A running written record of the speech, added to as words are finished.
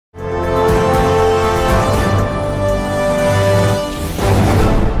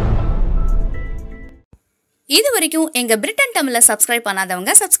இது வரைக்கும் எங்க பிரிட்டன் தமிழை சப்ஸ்கிரைப்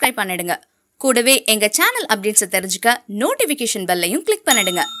பண்ணாதவங்க சப்ஸ்கிரைப் பண்ணிடுங்க. கூடவே எங்க சேனல் அப்டேட்ஸ் தெரிஞ்சுக்க நோட்டிபிகேஷன் பெல்லையும் கிளிக்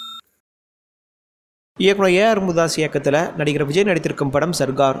பண்ணிடுங்க. இயக்குனர் ஏ.ஆர். முருகதாஸ் இயக்கத்தில் நடிகர் விஜய் நடித்திருக்கும் படம்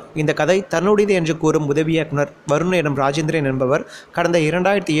சர்கார். இந்த கதை தன்னுடையது என்று கூறும் உதவி இயக்குனர் வருண் எனும் ராஜேந்திரன் என்பவர் கடந்த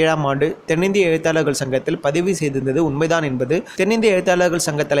 2007ஆம் ஆண்டு தென்னிந்திய எழுத்தாளர்கள் சங்கத்தில் பதிவு செய்திருந்தது உண்மைதான் என்பது தென்னிந்திய எழுத்தாளர்கள்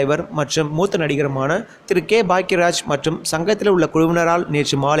சங்க தலைவர் மற்றும் மூத்த நடிகருமான திரு கே. பாக்கியராஜ் மற்றும் சங்கத்தில் உள்ள குழுவினரால்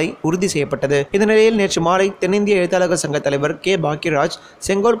நேற்று மாலை உறுதி செய்யப்பட்டது. இந்த நிலையில் நேற்று மாலை தென்னிந்திய எழுத்தாளர்கள் சங்க தலைவர் கே. பாக்கியராஜ்,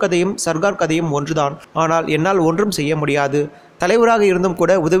 செங்கோல் கதையும் சர்கார் கதையும் ஒன்றுதான், ஆனால் என்னால் ஒன்றும் செய்ய முடியாது, தலைவராக இருந்தும்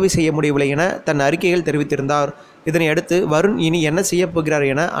கூட உதவி செய்ய முடியவில்லை என தன் அறிக்கையில் தெரிவித்திருந்தார். இதனையடுத்து வருண் இனி என்ன செய்ய போகிறார்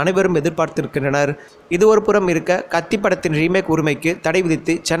என அனைவரும் எதிர்பார்த்திருக்கின்றனர். இது ஒரு புறம் இருக்க, கத்தி படத்தின் ரீமேக் உரிமைக்கு தடை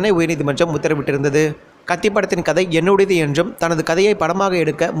விதித்து சென்னை உயர்நீதிமன்றம் உத்தரவிட்டிருந்தது. கத்தி படத்தின் கதை என்னுடையது என்றும் தனது கதையை படமாக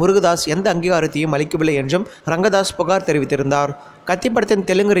எடுக்க முருகதாஸ் எந்த அங்கீகாரத்தையும் அளிக்கவில்லை என்றும் ரங்கதாஸ் புகார் தெரிவித்திருந்தார். கத்தி படத்தின்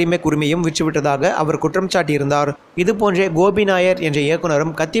தெலுங்கு ரீமேக் உரிமையும் விற்றுவிட்டதாக அவர் குற்றம் சாட்டியிருந்தார். இதுபோன்றே கோபி நாயர் என்ற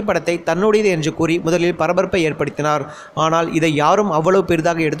இயக்குனரும் கத்தி படத்தை தன்னுடையது என்று கூறி முதலில் பரபரப்பை ஏற்படுத்தினார். ஆனால் இதை யாரும் அவ்வளவு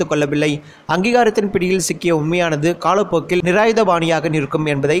பெரிதாக எடுத்துக்கொள்ளவில்லை. அங்கீகாரத்தின் பிடியில் சிக்கிய உண்மையானது காலப்போக்கில் நிராயுதபாணியாக நிற்கும்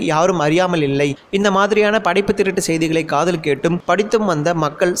என்பதை யாரும் அறியாமல் இல்லை. இந்த மாதிரியான படைப்பு திருட்டு செய்திகளை காதில் கேட்டும் படித்தும் வந்த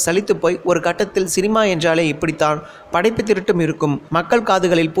மக்கள் சலித்து போய் ஒரு கட்டத்தில் சினிமா என்றாலே இப்படித்தான், படைப்பு திருட்டும் இருக்கும், மக்கள்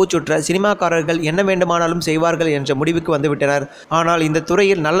காதுகளில் பூச்சுற்ற சினிமாக்காரர்கள் என்ன வேண்டுமானாலும் செய்வார்கள் என்ற முடிவுக்கு வந்துவிட்டனர். ஆனால் இந்த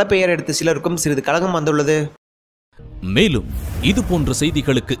துறையில் நல்ல பெயர் எடுத்த சிலருக்கும் சிறிது கலகம் வந்துள்ளது. மேலும் இது போன்ற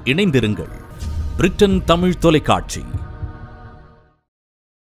செய்திகளுக்கு இணைந்திருங்கள். பிரிட்டன் தமிழ் தொலைக்காட்சி.